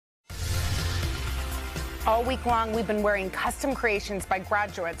All week long, we've been wearing custom creations by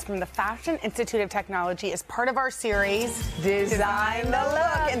graduates from the Fashion Institute of Technology as part of our series, Design the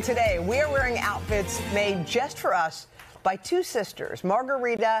Look. And today, we're wearing outfits made just for us by two sisters,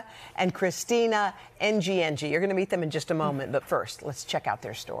 Margarita and Cristina NGNG. You're going to meet them in just a moment, but first, let's check out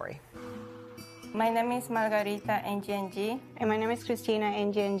their story. My name is Margarita NGNG. And my name is Cristina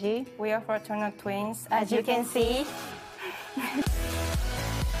NGNG. We are fraternal twins, as you can see.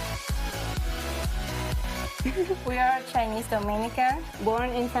 We are Chinese Dominican. Born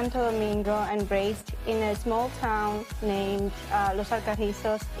in Santo Domingo and raised in a small town named Los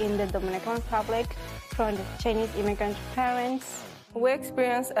Alcarrizos in the Dominican Republic from the Chinese immigrant parents. We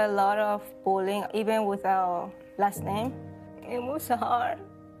experienced a lot of bullying, even with our last name. It was hard.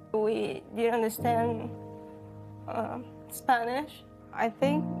 We didn't understand Spanish. I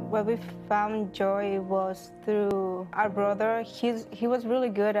think where we found joy was through our brother. He was really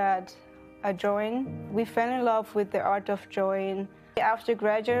good at drawing. We fell in love with the art of drawing. After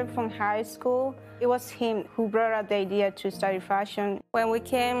graduating from high school, it was him who brought up the idea to study fashion. When we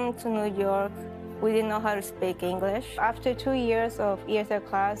came to New York, we didn't know how to speak English. After 2 years of ESL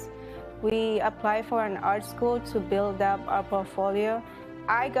class, we applied for an art school to build up our portfolio.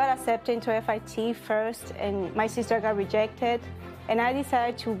 I got accepted into FIT first, and my sister got rejected, and I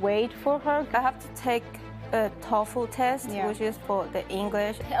decided to wait for her. I have to take a TOEFL test, which is for the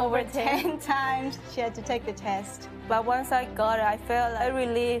English. Over 10 times she had to take the test. But once I got it, I felt a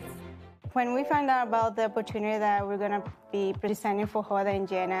relief. When we found out about the opportunity that we're going to be designing for Hoda and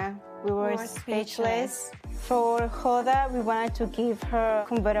Jenna, we were speechless. For Hoda, we wanted to give her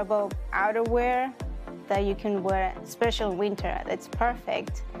comfortable outerwear that you can wear, especially winter. That's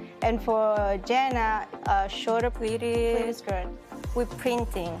perfect. And for Jenna, a shorter pleated skirt. With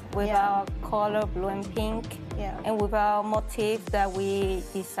printing, with our color blue and pink, and with our motif that we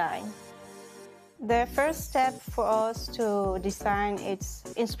design. The first step for us to design is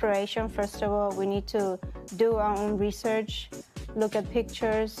inspiration. First of all, we need to do our own research, look at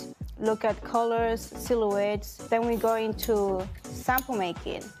pictures, look at colors, silhouettes. Then we go into sample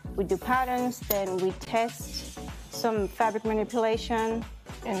making. We do patterns, then we test some fabric manipulation,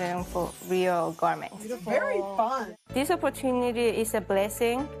 and then for real garments. Very fun. This opportunity is a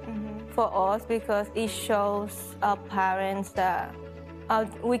blessing for us because it shows our parents that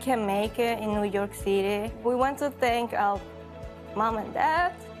we can make it in New York City. We want to thank our mom and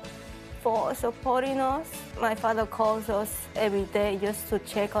dad for supporting us. My father calls us every day just to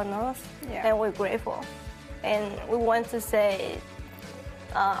check on us, and we're grateful. And we want to say,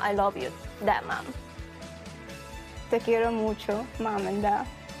 I love you, Dad, Mom. Te quiero mucho, Mom and Dad.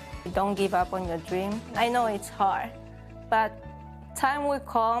 Don't give up on your dream. I know it's hard, but time will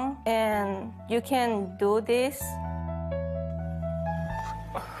come and you can do this.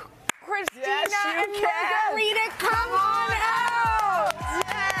 Cristina and Margarita, come on out!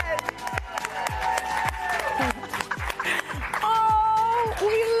 Yes. Oh,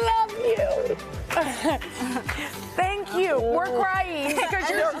 we love you. Thank you. We're crying because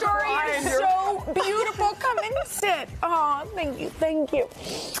your story is so beautiful. Come and sit. Oh, thank you. Thank you.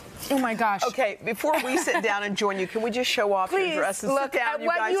 Oh my gosh. Okay, before we sit down and join you, can we just show off your dresses? Look at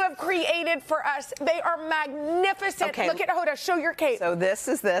what you have created for us. They are magnificent. Okay. Look at Hoda. Show your cape. So this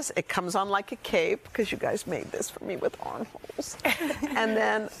is this. It comes on like a cape because you guys made this for me with armholes. And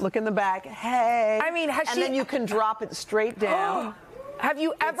then look in the back. Hey. I mean, and then you can drop it straight down. Have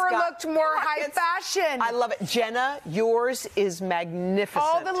you ever looked more high fashion? I love it. Jenna, yours is magnificent.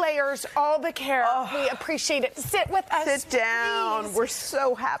 All the layers, all the care. We appreciate it. Sit with us. Sit down. Please. We're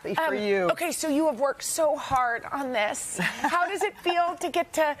so happy for you. Okay, so you have worked so hard on this. How does it feel to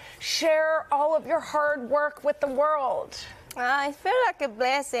get to share all of your hard work with the world? I feel like a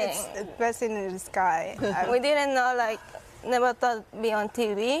blessing. It's a blessing in the sky. We didn't know, never thought be on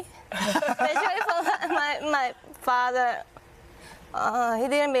TV. Especially for my father. He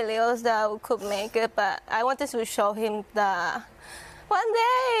didn't believe us that we could make it, but I wanted to show him that one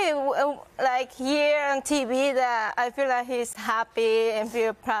day, here on TV, that I feel like he's happy and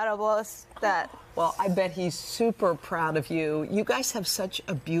feel proud of us. Well, I bet he's super proud of you. You guys have such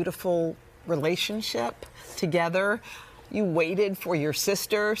a beautiful relationship together. You waited for your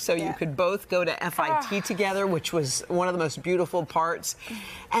sister so you could both go to FIT together, which was one of the most beautiful parts.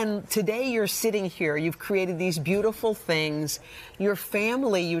 And today you're sitting here. You've created these beautiful things. Your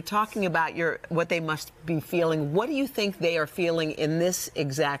family, you're talking about what they must be feeling. What do you think they are feeling in this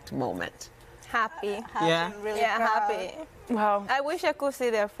exact moment? Happy. Yeah? Really happy. Wow. I wish I could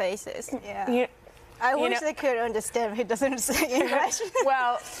see their faces. Yeah. I wish they could understand. He doesn't understand English.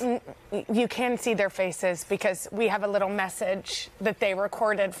 Well, you can see their faces because we have a little message that they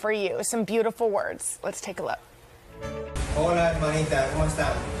recorded for you. Some beautiful words. Let's take a look. Hola, hermanita, ¿cómo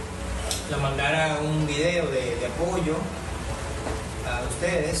están? Le mandara un video de apoyo a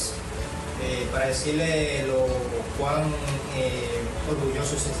ustedes para decirle lo cuán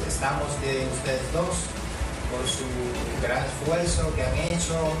orgullosos estamos de ustedes dos por su gran esfuerzo que han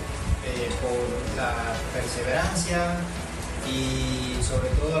hecho, por la perseverancia y sobre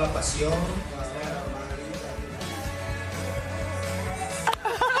todo la pasión.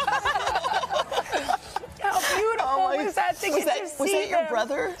 How beautiful was that to get to see Was that your them?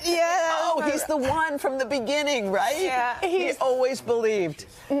 brother? Yeah. Oh, he's the one from the beginning, right? Yeah. He always believed.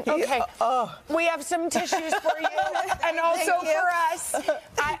 Okay. We have some tissues for you and also for us.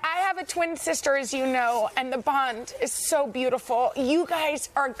 I have a twin sister, as you know, and the bond is so beautiful. You guys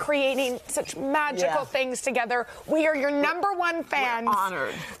are creating such magical things together. We are your #1 fans. We're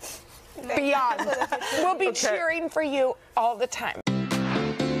honored. Beyond. We'll be cheering for you all the time.